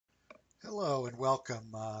Hello and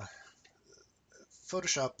welcome.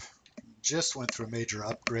 Photoshop just went through a major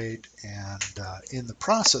upgrade, and in the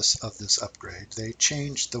process of this upgrade, they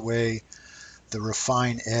changed the way the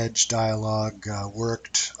Refine Edge dialog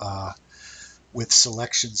worked with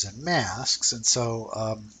selections and masks. And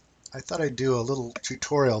so I thought I'd do a little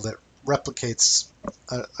tutorial that replicates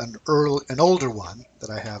an older one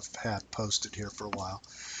that I have had posted here for a while,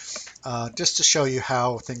 just to show you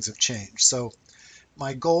how things have changed. So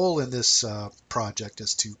my goal in this project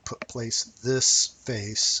is to place this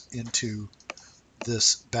face into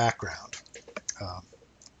this background. Um,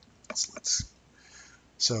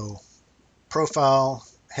 so profile,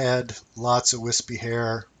 head, lots of wispy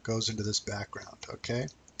hair goes into this background. Okay,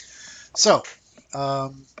 so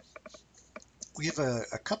um, we have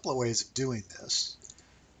a couple of ways of doing this,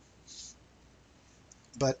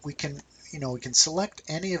 but we can select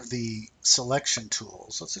any of the selection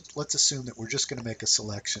tools. Let's assume that we're just going to make a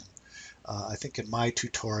selection. I think in my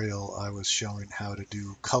tutorial I was showing how to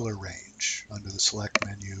do color range. Under the select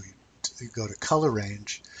menu, you go to color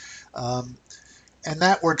range. Um, and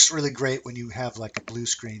that works really great when you have like a blue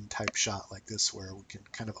screen type shot like this, where we can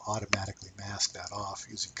kind of automatically mask that off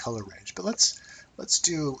using color range. But let's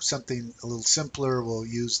do something a little simpler. We'll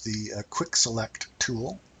use the quick select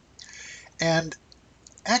tool. And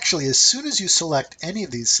actually, as soon as you select any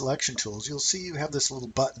of these selection tools, you'll see you have this little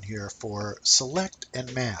button here for select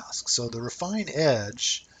and mask. So the refine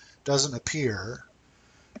edge doesn't appear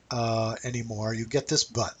anymore. You get this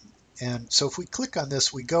button. And so if we click on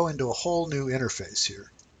this, we go into a whole new interface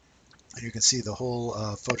here. And you can see the whole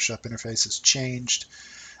Photoshop interface has changed.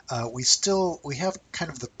 We have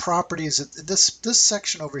kind of the properties. This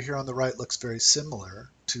section over here on the right looks very similar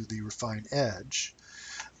to the refine edge.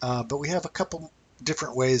 But we have a couple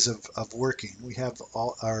different ways of working. We have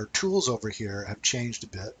all our tools over here have changed a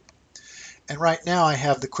bit. And right now I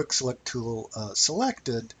have the quick select tool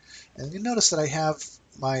selected. And you notice that I have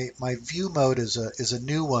my view mode is a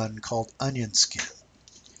new one called onion skin.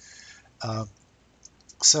 Um,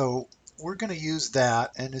 so we're going to use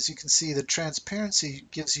that. And as you can see, the transparency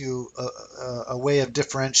gives you a way of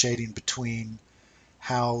differentiating between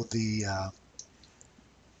how the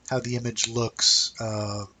image looks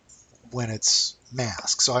when it's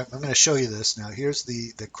masked. So I'm going to show you this now. Here's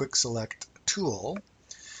the quick select tool,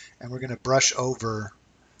 and we're going to brush over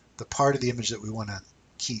the part of the image that we want to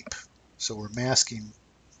keep. So we're masking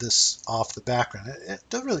this off the background. It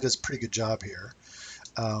really does a pretty good job here.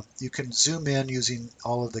 You can zoom in using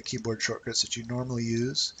all of the keyboard shortcuts that you normally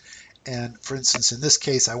use. And for instance, in this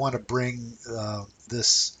case, I want to bring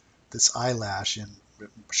this eyelash in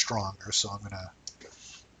stronger. So I'm going to,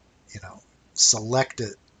 select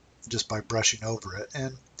it just by brushing over it.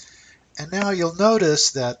 And now you'll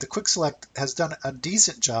notice that the quick select has done a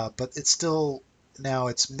decent job, but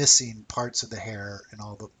it's missing parts of the hair and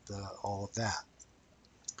all of that.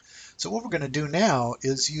 So what we're going to do now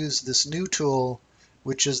is use this new tool,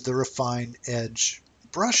 which is the Refine Edge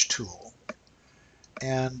Brush tool.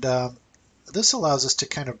 And this allows us to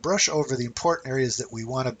kind of brush over the important areas that we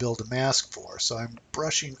want to build a mask for. So I'm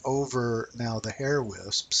brushing over now the hair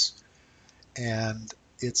wisps, and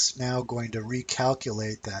it's now going to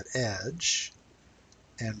recalculate that edge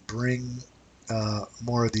and bring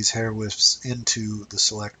more of these hair wisps into the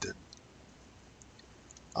selected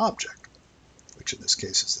object, which in this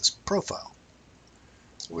case is this profile.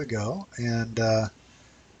 So we go, and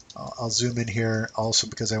I'll zoom in here also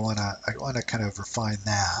because I want to kind of refine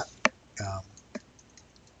that. Um,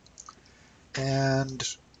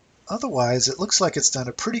 and otherwise, it looks like it's done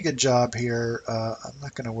a pretty good job here. I'm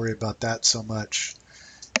not going to worry about that so much.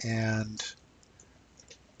 And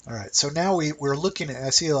all right, so now we're looking at,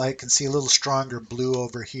 I can see a little stronger blue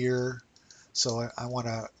over here. So I want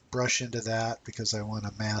to brush into that because I want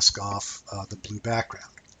to mask off the blue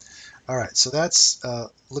background. All right, so that's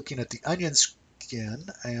looking at the onion skin.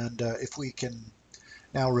 And if we can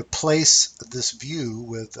now replace this view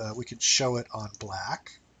with, we can show it on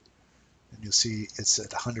black. And you'll see it's at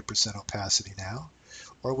 100% opacity now.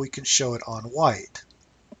 Or we can show it on white.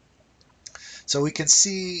 So we can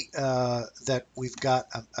see that we've got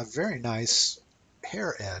a very nice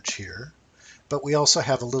hair edge here, but we also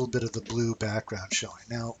have a little bit of the blue background showing.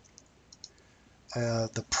 Now,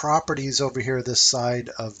 the properties over here, this side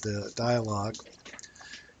of the dialog,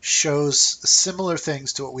 shows similar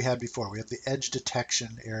things to what we had before. We have the edge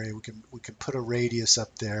detection area. We can put a radius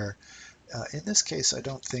up there. In this case, I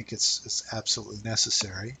don't think it's absolutely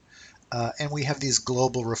necessary. And we have these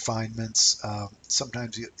global refinements.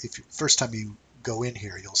 Sometimes, first time you go in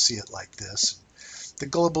here, you'll see it like this. The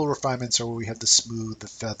global refinements are where we have the smooth, the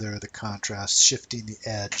feather, the contrast, shifting the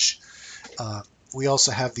edge. we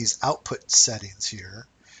also have these output settings here,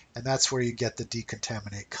 and that's where you get the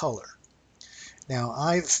decontaminate color. Now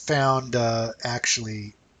I've found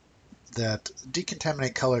actually that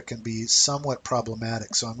decontaminate color can be somewhat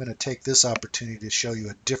problematic, so I'm going to take this opportunity to show you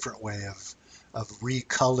a different way of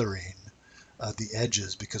recoloring the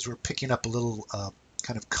edges, because we're picking up a little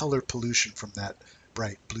kind of color pollution from that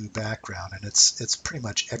bright blue background, and it's pretty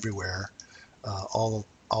much everywhere, all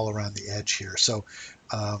around the edge here. So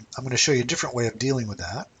I'm going to show you a different way of dealing with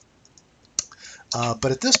that.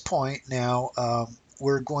 But at this point now,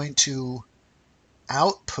 we're going to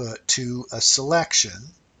output to a selection,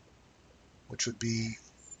 which would be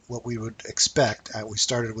what we would expect. We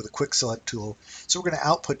started with a quick select tool, so we're going to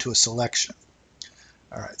output to a selection.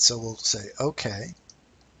 All right, so we'll say OK,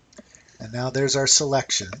 and now there's our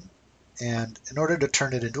selection. And in order to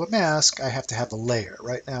turn it into a mask, I have to have a layer.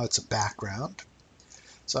 Right now it's a background,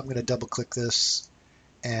 so I'm going to double click this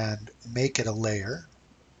and make it a layer.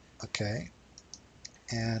 Okay,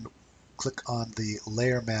 and click on the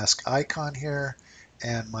layer mask icon here,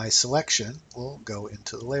 and my selection will go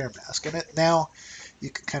into the layer mask. And now you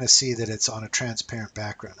can kind of see that it's on a transparent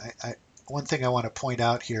background. One thing I want to point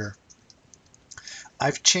out here,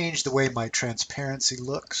 I've changed the way my transparency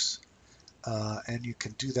looks, and you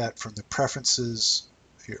can do that from the preferences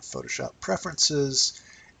here, Photoshop preferences,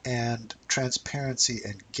 and transparency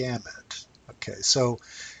and gamut. Okay, so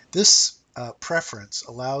this preference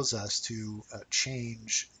allows us to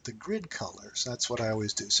change the grid colors. That's what I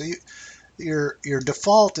always do. So your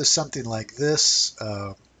default is something like this,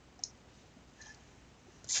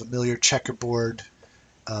 familiar checkerboard.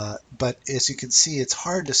 But as you can see, it's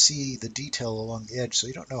hard to see the detail along the edge, so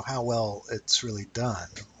you don't know how well it's really done,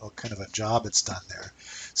 what kind of a job it's done there.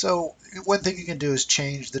 So one thing you can do is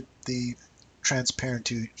change the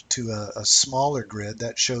transparency to a smaller grid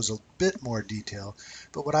that shows a bit more detail.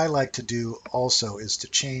 But what I like to do also is to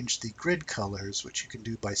change the grid colors, which you can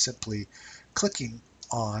do by simply clicking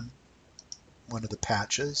on one of the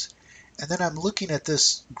patches. And then I'm looking at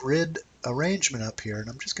this grid arrangement up here, and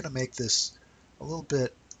I'm just going to make this a little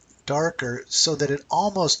bit darker so that it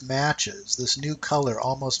almost matches, this new color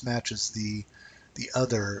almost matches the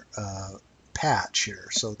other patch here,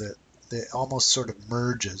 so that it almost sort of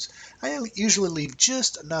merges. I usually leave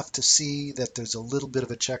just enough to see that there's a little bit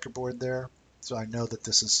of a checkerboard there, so I know that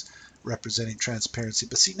this is representing transparency.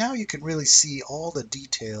 But see, now you can really see all the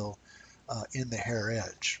detail in the hair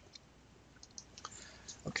edge.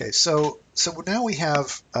 Okay, so now we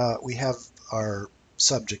have our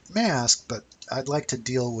subject mask, but I'd like to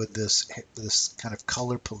deal with this kind of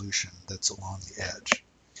color pollution that's along the edge.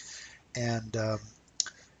 And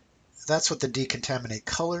that's what the decontaminate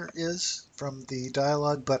color is from the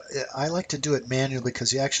dialog, but I like to do it manually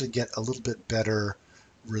because you actually get a little bit better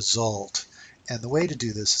result. And the way to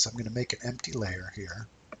do this is I'm going to make an empty layer here.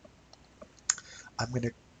 I'm going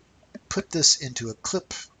to put this into a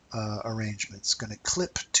clip arrangement. It's going to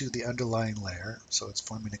clip to the underlying layer, so it's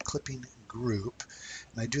forming a clipping group.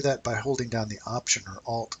 And I do that by holding down the Option or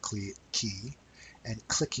Alt key and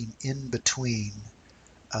clicking in between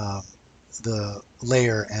the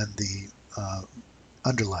layer and the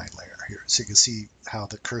underlying layer here. So you can see how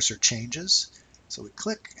the cursor changes. So we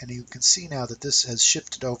click, and you can see now that this has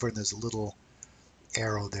shifted over, and there's a little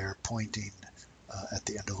arrow there pointing at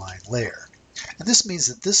the underlying layer. And this means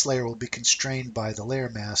that this layer will be constrained by the layer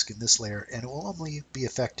mask in this layer, and it will only be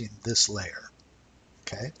affecting this layer.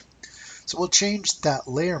 Okay, so we'll change that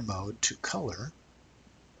layer mode to color.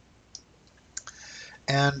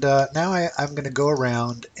 And now I'm going to go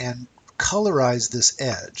around and colorize this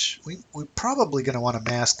edge. We're probably going to want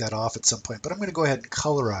to mask that off at some point, but I'm going to go ahead and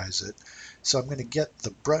colorize it. So I'm going to get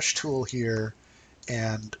the brush tool here,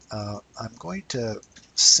 and I'm going to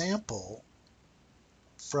sample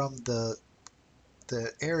from the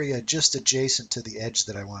area just adjacent to the edge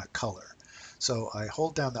that I want to color. So I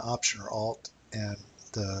hold down the Option or Alt, and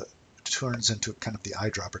it turns into kind of the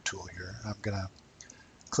eyedropper tool here. I'm going to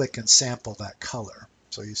click and sample that color.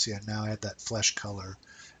 So you see I now have that flesh color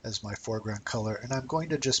as my foreground color, and I'm going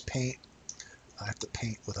to just paint. I have to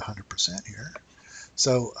paint with 100% here.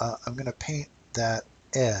 So I'm going to paint that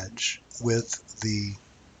edge with the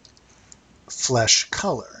flesh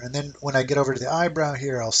color. And then when I get over to the eyebrow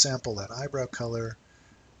here, I'll sample that eyebrow color,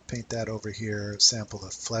 paint that over here, sample the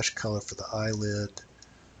flesh color for the eyelid,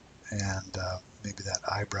 and maybe that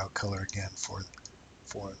eyebrow color again for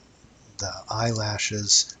the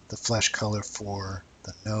eyelashes, the flesh color for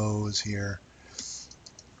the nose here,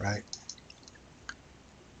 right?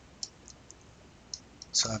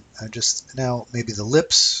 So I just, now maybe the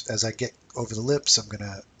lips, as I get over the lips, I'm going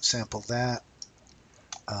to sample that.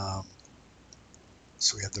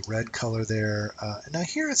 So we have the red color there. Now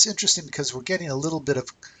here it's interesting because we're getting a little bit of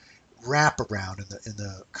wraparound in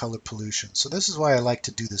the color pollution. So this is why I like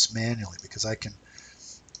to do this manually, because I can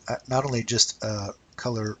not only just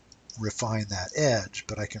color refine that edge,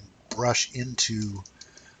 but I can brush into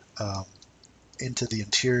the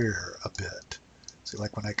interior a bit. So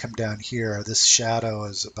like when I come down here, this shadow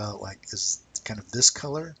is is kind of this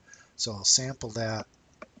color. So I'll sample that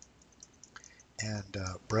and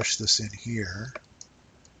brush this in here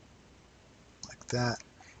like that.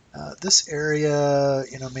 This area,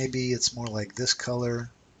 maybe it's more like this color.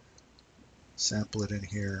 Sample it in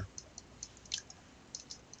here.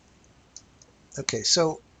 Okay,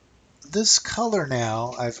 so this color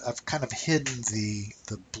now, I've kind of hidden the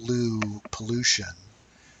blue pollution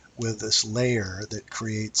with this layer that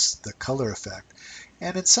creates the color effect.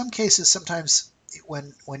 And in some cases, sometimes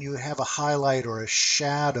when you have a highlight or a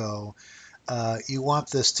shadow, you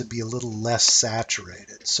want this to be a little less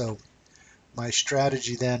saturated. So my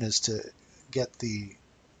strategy then is to get the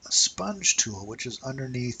sponge tool, which is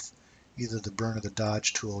underneath either the burn or the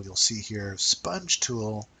dodge tool. You'll see here, sponge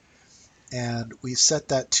tool, and we set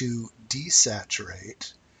that to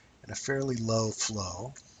desaturate in a fairly low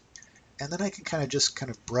flow. And then I can kind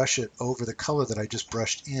of brush it over the color that I just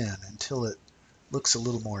brushed in until it looks a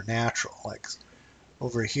little more natural. Like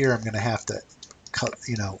over here, I'm going to have to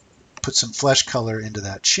put some flesh color into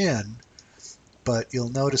that chin, but you'll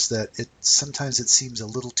notice that sometimes it seems a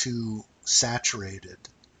little too saturated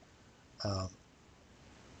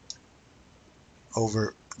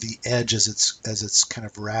over the edge as it's kind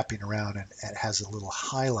of wrapping around, and it has a little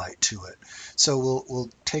highlight to it. So we'll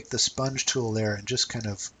take the sponge tool there and just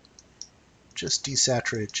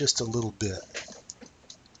desaturate just a little bit.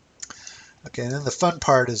 Okay, and then the fun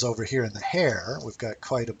part is over here in the hair. We've got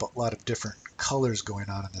quite a lot of different colors going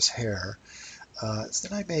on in this hair. So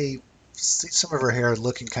then I may see some of her hair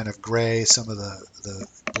looking kind of gray. Some of the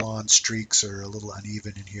blonde streaks are a little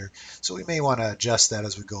uneven in here. So we may want to adjust that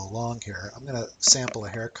as we go along here. I'm going to sample a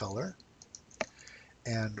hair color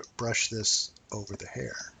and brush this over the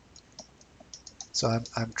hair. So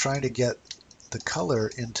I'm trying to get the color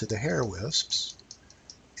into the hair wisps.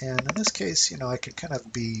 And in this case, I can kind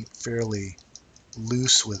of be fairly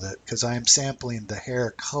loose with it because I'm sampling the hair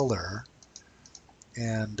color,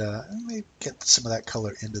 and I may get some of that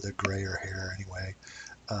color into the grayer hair anyway.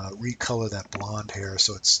 Recolor that blonde hair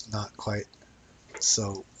so it's not quite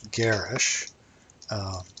so garish.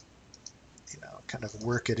 Kind of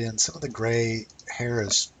work it in. Some of the gray hair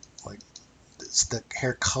is the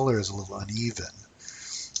hair color is a little uneven.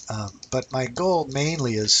 But my goal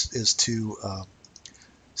mainly is to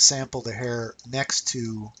sample the hair next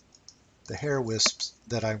to the hair wisps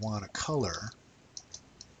that I want to color,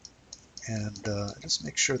 and just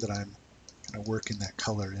make sure that I'm kind of working that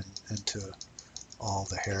color into all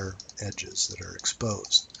the hair edges that are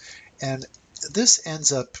exposed. And this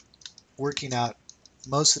ends up working out,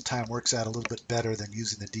 most of the time works out a little bit better than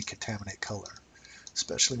using the decontaminate color,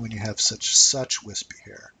 especially when you have such wispy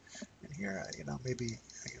hair. And here, maybe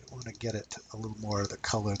I want to get it a little more of the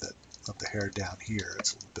color of the hair down here.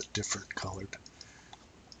 It's a little bit different colored.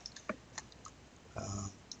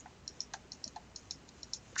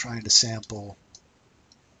 Trying to sample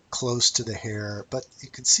close to the hair, but you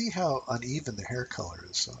can see how uneven the hair color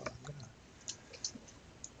is. So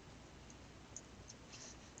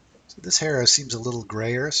this hair seems a little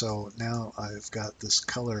grayer, so now I've got this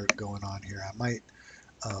color going on here. I might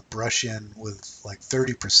brush in with like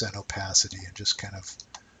 30% opacity and just kind of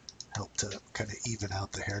help to kind of even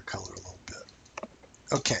out the hair color a little bit.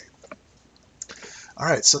 Okay. All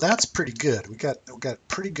right, so that's pretty good. We got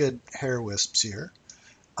pretty good hair wisps here.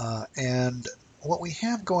 And what we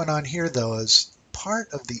have going on here, though, is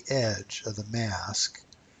part of the edge of the mask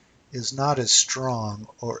is not as strong,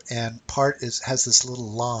 and part has this little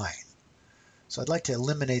line. So I'd like to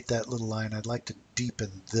eliminate that little line. I'd like to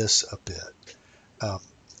deepen this a bit.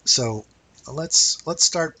 So let's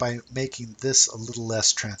start by making this a little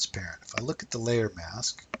less transparent. If I look at the layer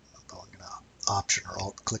mask, I'm going to Option or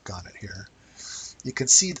Alt click on it here. You can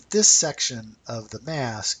see that this section of the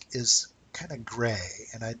mask is kind of gray,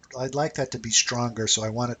 and I'd like that to be stronger, so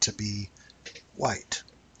I want it to be white.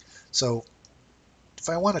 So if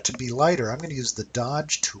I want it to be lighter, I'm going to use the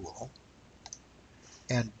dodge tool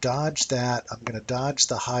and dodge that. I'm going to dodge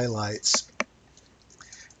the highlights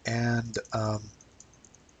and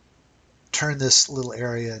turn this little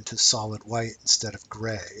area into solid white instead of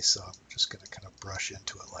gray. So I'm just going to kind of brush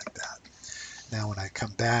into it like that. Now when I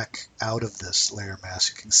come back out of this layer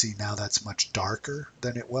mask, you can see now that's much darker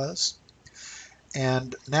than it was.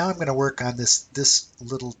 And now I'm going to work on this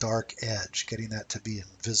little dark edge, getting that to be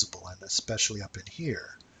invisible, and especially up in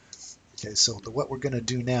here. Okay, so what we're going to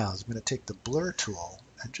do now is I'm going to take the blur tool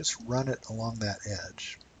and just run it along that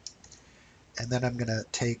edge. And then I'm going to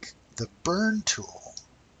take the burn tool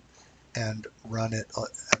and run it.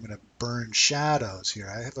 I'm going to burn shadows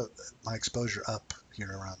here. I have my exposure up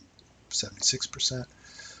here around 76%.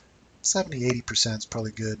 70–80% is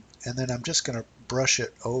probably good. And then I'm just going to brush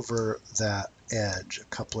it over that edge a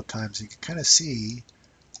couple of times. You can kind of see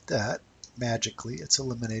that magically it's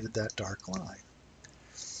eliminated that dark line.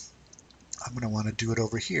 I'm going to want to do it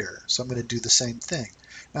over here. So I'm going to do the same thing.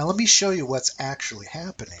 Now let me show you what's actually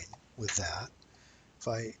happening with that. If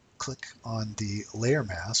I click on the layer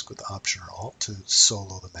mask with Option or Alt to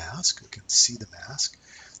solo the mask, we can see the mask.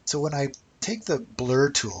 So when I take the blur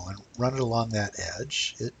tool and run it along that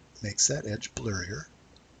edge, it makes that edge blurrier,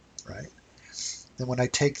 right? Then when I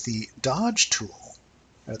take the dodge tool,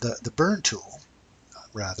 or the burn tool,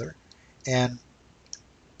 rather, and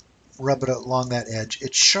rub it along that edge,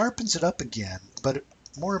 it sharpens it up again, but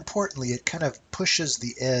more importantly, it kind of pushes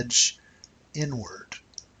the edge inward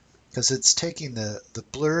because it's taking the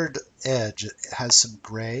blurred edge, it has some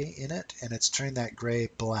gray in it, and it's turning that gray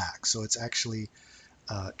black. So it's actually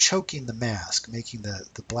choking the mask, making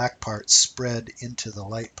the black parts spread into the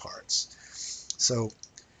light parts. So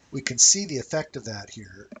we can see the effect of that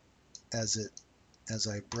here as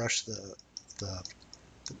I brush the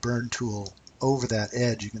burn tool over that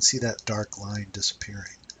edge. You can see that dark line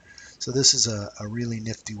disappearing. So this is a really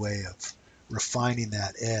nifty way of refining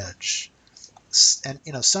that edge. And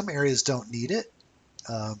some areas don't need it.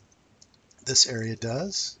 This area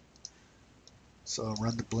does. So I'll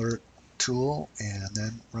run the blur tool and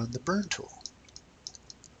then run the burn tool.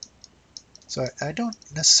 So I don't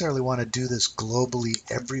necessarily want to do this globally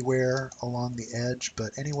everywhere along the edge,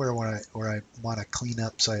 but anywhere where I want to clean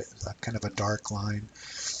up kind of a dark line.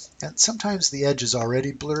 And sometimes the edge is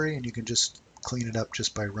already blurry and you can just clean it up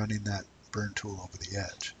just by running that burn tool over the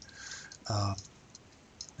edge.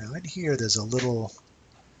 Now in here there's a little,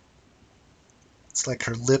 it's like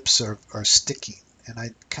her lips are sticking, and I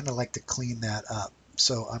kind of like to clean that up.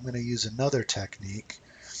 So I'm going to use another technique,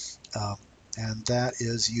 and that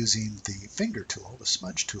is using the finger tool, the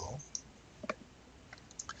smudge tool.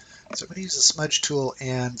 So I'm going to use the smudge tool,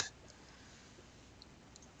 and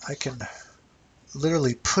I can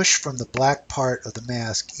literally push from the black part of the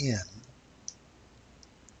mask in,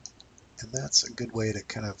 and that's a good way to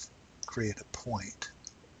kind of create a point.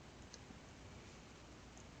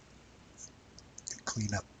 And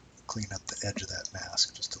clean up the edge of that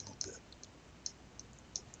mask just a little bit.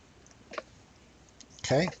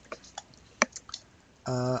 Okay.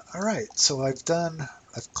 All right, so I've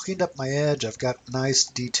cleaned up my edge. I've got nice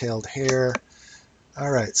detailed hair. All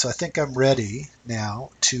right, so I think I'm ready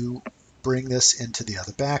now to bring this into the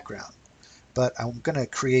other background. But I'm going to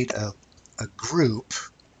create a group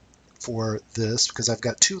for this because I've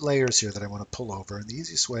got two layers here that I want to pull over. And the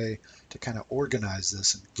easiest way to kind of organize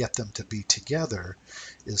this and get them to be together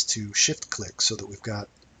is to shift click so that we've got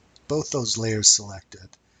both those layers selected.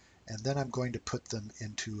 And then I'm going to put them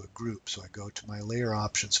into a group. So I go to my layer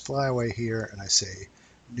options flyaway here and I say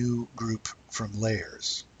new group from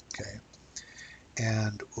layers. Okay.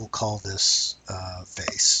 And we'll call this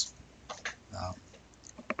face.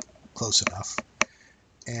 Close enough.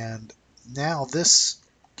 And now this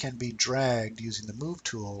can be dragged using the move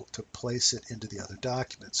tool to place it into the other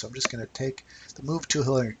document. So I'm just going to take the move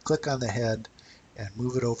tool and click on the head and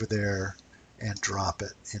move it over there and drop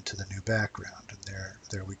it into the new background. And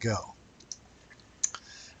there we go.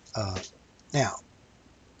 Now,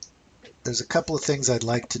 there's a couple of things I'd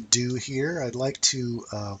like to do here. I'd like to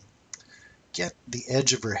get the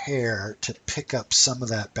edge of her hair to pick up some of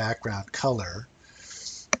that background color.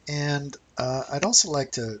 And I'd also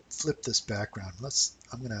like to flip this background.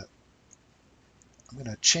 I'm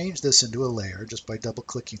gonna change this into a layer just by double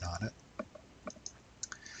clicking on it.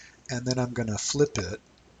 And then I'm gonna flip it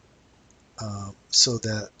so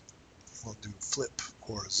that we'll do flip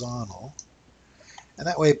horizontal. And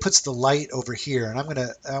that way it puts the light over here. And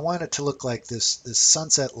I want it to look like this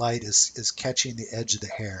sunset light is catching the edge of the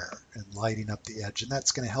hair and lighting up the edge. And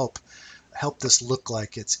that's gonna help this look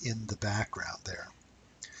like it's in the background there.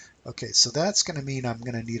 Okay, so that's going to mean I'm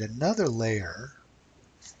going to need another layer,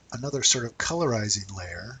 another sort of colorizing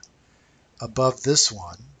layer above this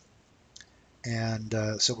one.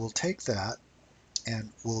 And so we'll take that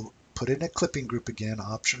and we'll put it in a clipping group again,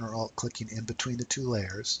 Option or Alt clicking in between the two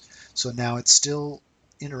layers. So now it's still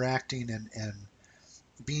interacting and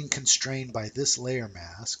being constrained by this layer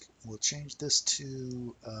mask. We'll change this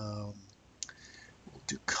to, we'll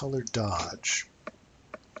do color dodge.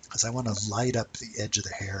 because I want to light up the edge of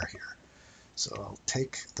the hair here. So I'll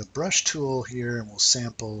take the brush tool here and we'll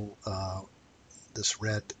sample this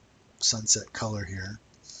red sunset color here.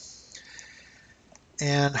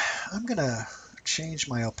 And I'm going to change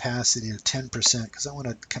my opacity to 10% because I want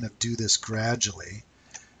to kind of do this gradually.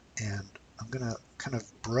 And I'm going to kind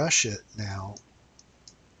of brush it now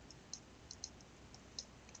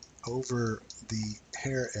over the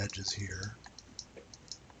hair edges here.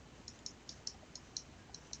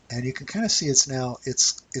 And you can kind of see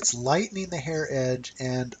it's lightening the hair edge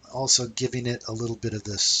and also giving it a little bit of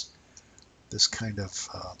this kind of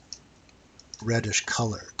reddish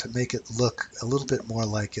color to make it look a little bit more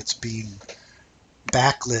like it's being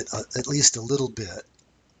backlit at least a little bit.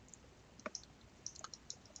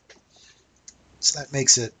 So that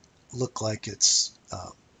makes it look like it's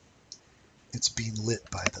being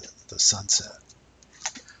lit by the sunset.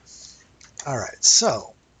 All right,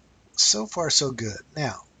 so far so good.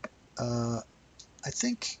 Now, I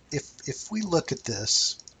think if we look at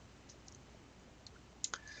this,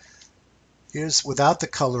 here's without the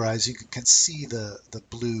colorize, you can see the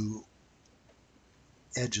blue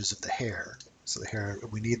edges of the hair. So the hair,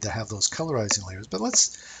 we need to have those colorizing layers. But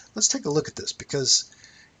let's take a look at this, because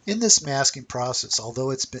in this masking process, although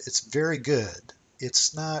it's very good,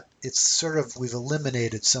 it's sort of, we've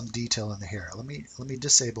eliminated some detail in the hair. Let me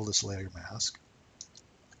disable this layer mask.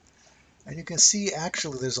 And you can see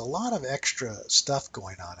actually there's a lot of extra stuff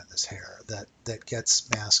going on in this hair that gets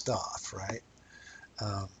masked off, right?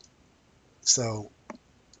 So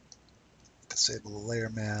disable the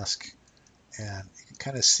layer mask, and you can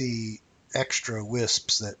kind of see extra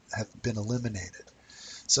wisps that have been eliminated.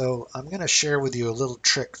 So I'm going to share with you a little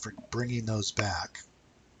trick for bringing those back.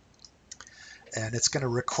 And it's going to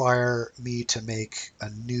require me to make a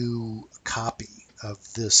new copy of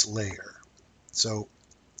this layer. So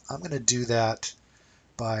I'm going to do that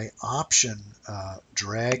by option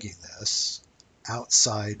dragging this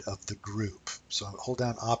outside of the group. So I'll hold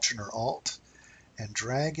down Option or Alt and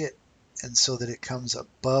drag it, and so that it comes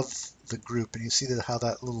above the group. And you see how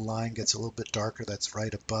that little line gets a little bit darker. That's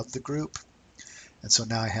right above the group. And so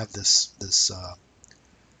now I have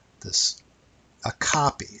a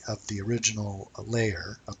copy of the original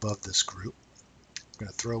layer above this group. I'm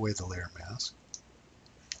going to throw away the layer mask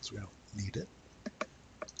because we don't need it.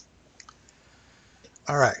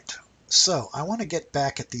 All right, so I want to get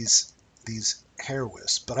back at these hair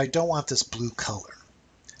wisps, but I don't want this blue color.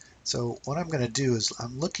 So what I'm going to do is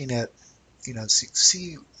I'm looking at,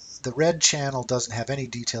 see the red channel doesn't have any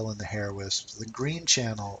detail in the hair wisps. The green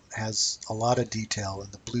channel has a lot of detail,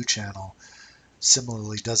 and the blue channel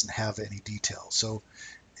similarly doesn't have any detail. So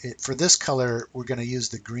for this color, we're going to use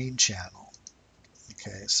the green channel.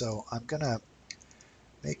 Okay, so I'm going to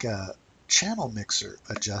make a channel mixer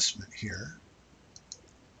adjustment here.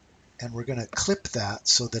 And we're going to clip that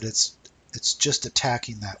so that it's just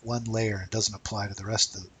attacking that one layer and doesn't apply to the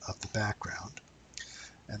rest of the background.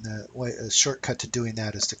 And the shortcut to doing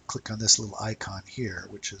that is to click on this little icon here,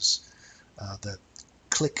 which is the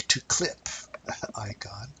click to clip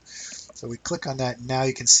icon. So we click on that, and now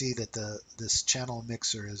you can see that this channel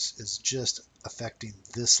mixer is just affecting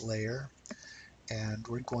this layer. And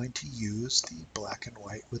we're going to use the black and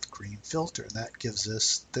white with green filter, and that gives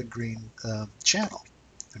us the green channel.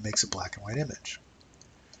 It makes a black and white image.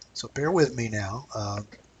 So bear with me now,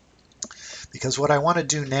 because what I want to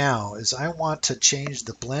do now is I want to change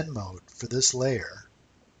the blend mode for this layer,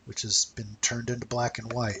 which has been turned into black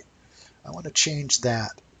and white. I want to change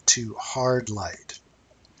that to hard light.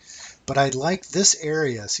 But I like this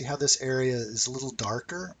area. See how this area is a little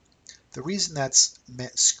darker? The reason that's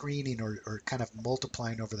screening or kind of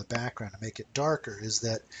multiplying over the background to make it darker is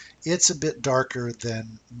that it's a bit darker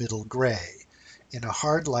than middle gray. In a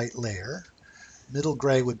hard light layer, middle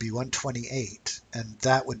gray would be 128, and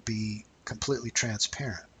that would be completely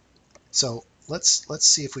transparent. So let's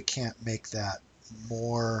see if we can't make that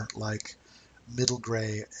more like middle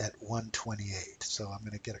gray at 128. So I'm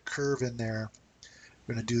going to get a curve in there.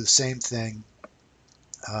 We're going to do the same thing.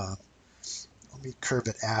 Let me curve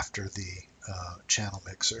it after the channel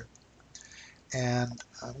mixer. And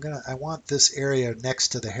I want this area next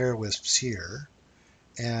to the hair wisps here.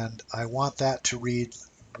 And I want that to read,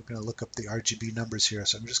 we're going to look up the RGB numbers here,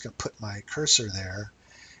 so I'm just going to put my cursor there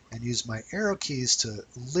and use my arrow keys to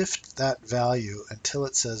lift that value until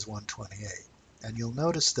it says 128. And you'll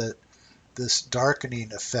notice that this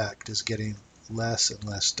darkening effect is getting less and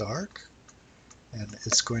less dark, and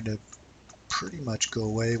it's going to pretty much go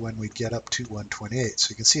away when we get up to 128.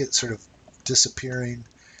 So you can see it sort of disappearing,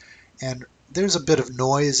 and there's a bit of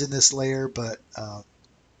noise in this layer, but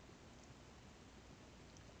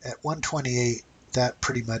at 128, that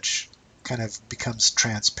pretty much kind of becomes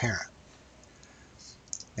transparent.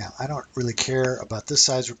 Now, I don't really care about this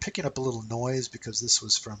size. We're picking up a little noise because this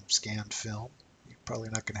was from scanned film. You're probably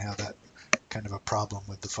not going to have that kind of a problem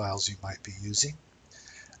with the files you might be using.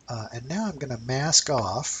 And now I'm going to mask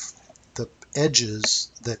off the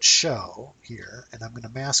edges that show here, and I'm going to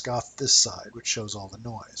mask off this side, which shows all the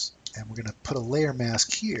noise. And we're going to put a layer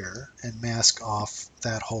mask here and mask off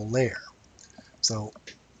that whole layer. So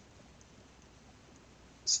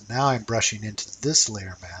now I'm brushing into this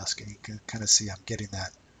layer mask, and you can kind of see I'm getting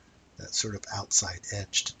that sort of outside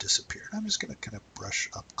edge to disappear. And I'm just going to kind of brush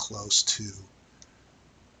up close to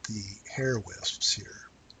the hair wisps here.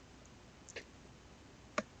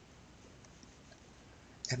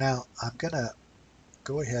 And now I'm going to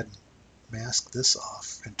go ahead and mask this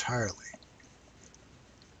off entirely.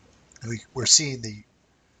 We're seeing the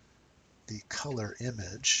color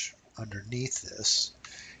image underneath this.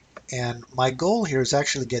 And my goal here is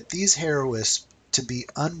actually get these hair wisps to be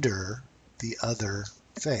under the other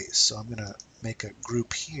face. So I'm going to make a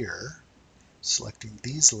group here, selecting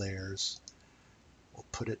these layers. We'll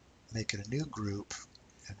make it a new group,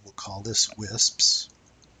 and we'll call this wisps.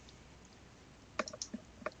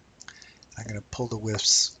 I'm going to pull the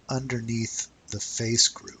wisps underneath the face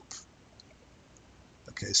group.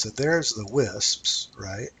 Okay, so there's the wisps,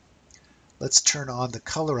 right? Let's turn on the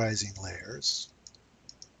colorizing layers.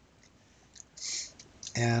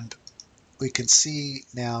 And we can see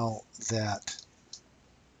now that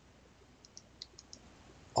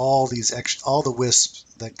all the wisps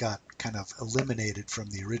that got kind of eliminated from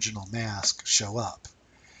the original mask show up.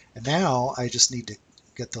 And now I just need to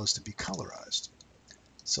get those to be colorized.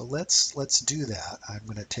 So let's do that. I'm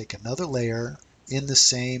going to take another layer in the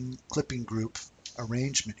same clipping group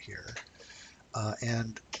arrangement here.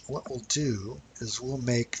 And what we'll do is we'll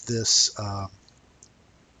make this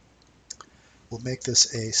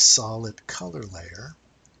a solid color layer.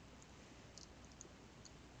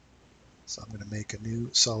 So I'm going to make a new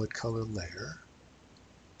solid color layer.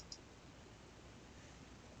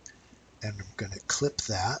 And I'm going to clip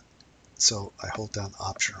that. So I hold down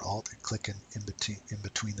Option or Alt and click in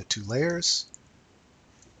between the two layers.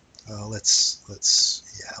 We'll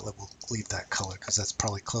leave that color because that's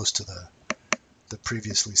probably close to the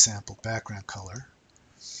previously sampled background color.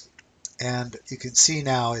 And you can see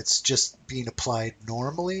now it's just being applied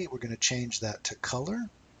normally. We're going to change that to color,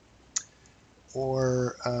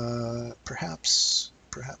 or perhaps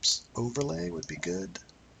overlay would be good.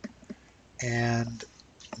 And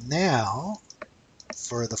now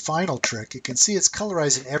for the final trick, you can see it's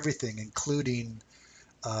colorizing everything, including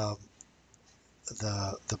the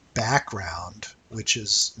background, which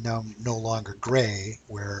is now no longer gray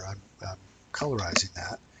where I'm colorizing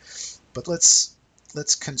that. But let's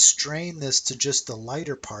constrain this to just the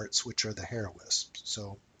lighter parts, which are the hair wisps.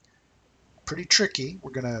 So pretty tricky.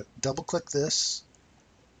 We're going to double click this,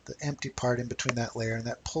 the empty part in between that layer, and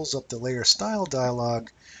that pulls up the layer style dialog.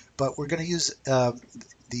 But we're going to use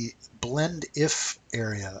the blend if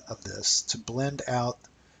area of this to blend out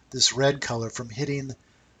this red color from hitting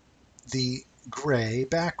the gray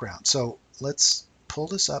background. So let's pull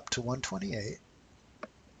this up to 128.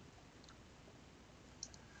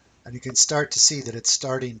 And you can start to see that it's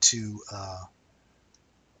starting to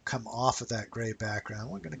come off of that gray background.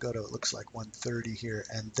 We're going to go to, it looks like 130 here,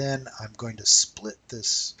 and then I'm going to split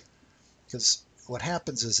this, because what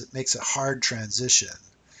happens is it makes a hard transition,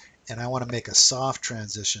 and I want to make a soft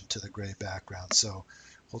transition to the gray background. So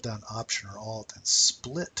hold down Option or Alt and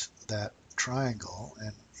split that triangle,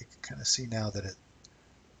 and you can kind of see now that it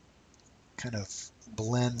kind of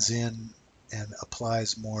blends in and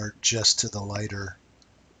applies more just to the lighter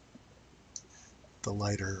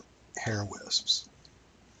hair wisps.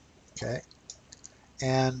 Okay,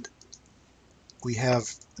 and we have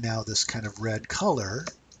now this kind of red color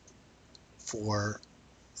for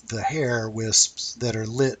the hair wisps that are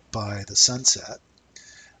lit by the sunset.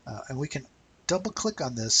 And we can double click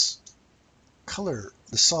on this color,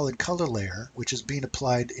 the solid color layer, which is being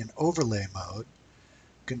applied in overlay mode.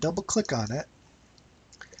 You can double click on it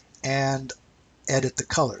and edit the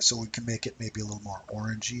color. So we can make it maybe a little more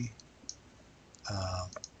orangey, a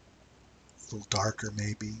little darker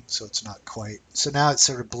maybe, so it's not quite. So now it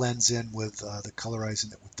sort of blends in with the colorizing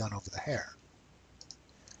that we've done over the hair.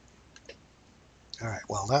 All right,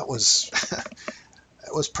 well, that was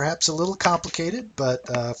that was perhaps a little complicated, but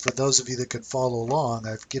for those of you that could follow along,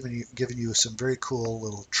 I've given you some very cool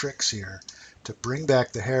little tricks here to bring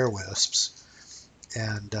back the hair wisps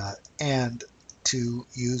and to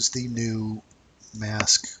use the new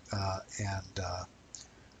mask and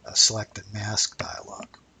select and mask dialog.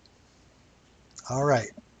 All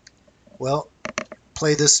right, well,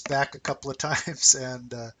 play this back a couple of times,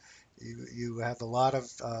 and you have a lot of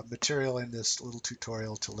material in this little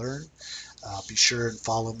tutorial to learn. Be sure and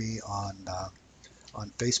follow me on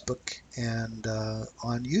Facebook and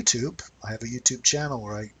on YouTube. I have a YouTube channel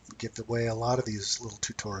where I give away a lot of these little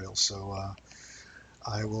tutorials. So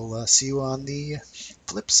I will see you on the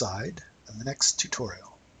flip side in the next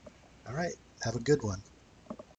tutorial. All right, have a good one.